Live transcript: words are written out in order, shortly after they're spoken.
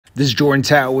This is Jordan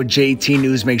Tower with JT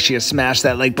News. Make sure you smash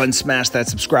that like button, smash that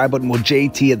subscribe button. Well,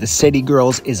 JT of the City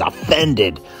Girls is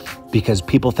offended because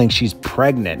people think she's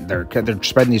pregnant. They're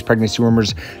spreading these pregnancy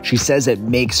rumors. She says it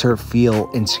makes her feel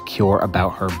insecure about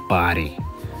her body.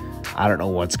 I don't know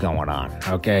what's going on,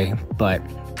 okay? But,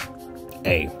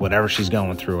 hey, whatever she's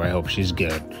going through, I hope she's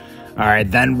good. All right,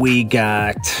 then we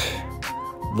got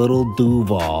Lil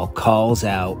Duval calls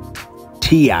out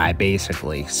T.I.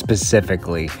 basically,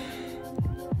 specifically,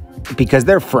 because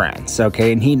they're friends,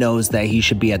 okay? And he knows that he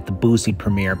should be at the Boosie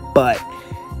premiere, but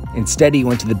instead he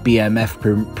went to the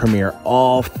BMF premiere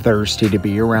all thirsty to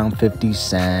be around 50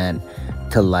 Cent,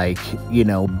 to, like, you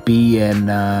know, be in,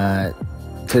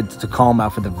 to call him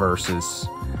out for the Verzuz.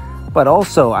 But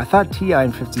also, I thought T.I.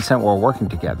 and 50 Cent were working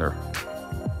together.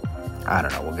 I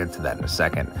don't know, we'll get to that in a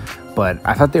second. But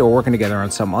I thought they were working together on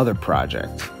some other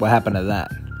project. What happened to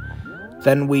that?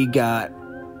 Then we got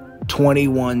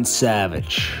 21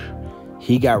 Savage.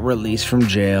 He got released from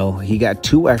jail. He got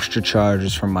 2 extra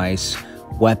charges from ICE,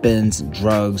 weapons,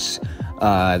 drugs.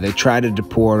 They tried to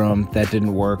deport him. That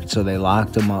didn't work, so they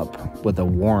locked him up with a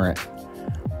warrant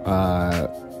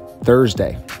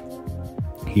Thursday.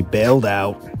 He bailed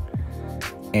out,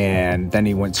 and then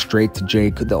he went straight to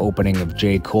the opening of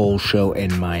J. Cole's show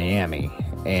in Miami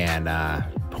and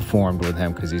performed with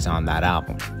him because he's on that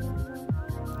album.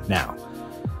 Now,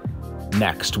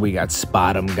 next, we got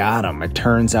Spot 'Em Got 'Em. It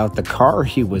turns out the car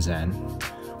he was in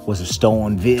was a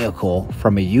stolen vehicle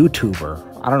from a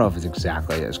YouTuber. I don't know if it's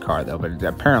exactly his car, though, but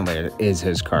apparently it is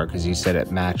his car because he said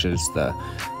it matches the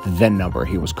VIN number.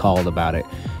 He was called about it.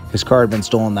 His car had been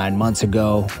stolen 9 months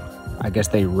ago. I guess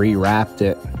they rewrapped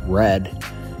it red,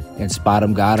 and Spot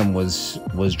 'Em Got 'Em was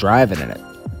driving in it.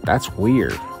 That's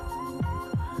weird.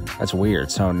 That's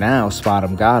weird. So now Spot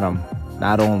 'Em Got 'Em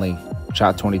not only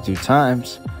shot 22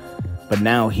 times, but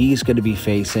now he's going to be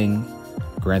facing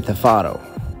Grand Theft Auto,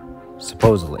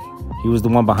 supposedly. He was the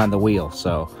one behind the wheel,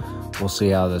 so we'll see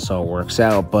how this all works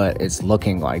out, but it's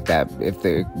looking like that. If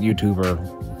the YouTuber,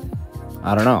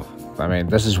 I don't know. I mean,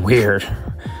 this is weird.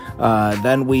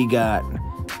 Then we got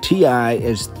T.I.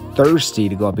 is thirsty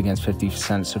to go up against 50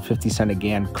 Cent, so 50 Cent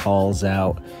again calls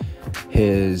out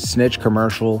his snitch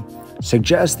commercial,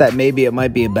 suggests that maybe it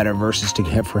might be a better versus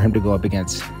for him to go up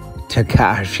against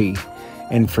Tekashi,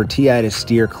 and for T.I. to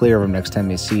steer clear of him next time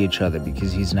they see each other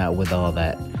because he's not with all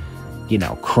that, you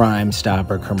know, Crime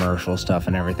Stopper commercial stuff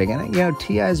and everything. And, you know,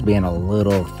 T.I.'s being a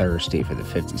little thirsty for the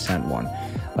 50 Cent one.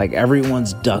 Like,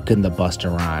 everyone's ducking the Busta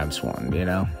Rhymes one, you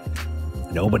know?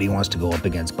 Nobody wants to go up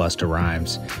against Busta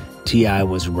Rhymes. T.I.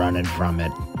 was running from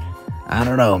it. I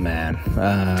don't know, man.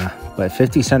 But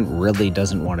 50 Cent really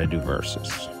doesn't want to do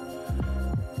verses.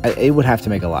 It would have to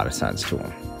make a lot of sense to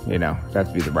him, you know? It'd have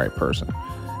to be the right person.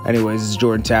 Anyways, this is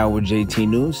Jordan Tower with JT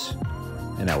News,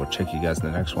 and I will check you guys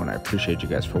in the next one. I appreciate you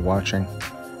guys for watching.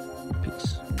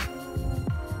 Peace.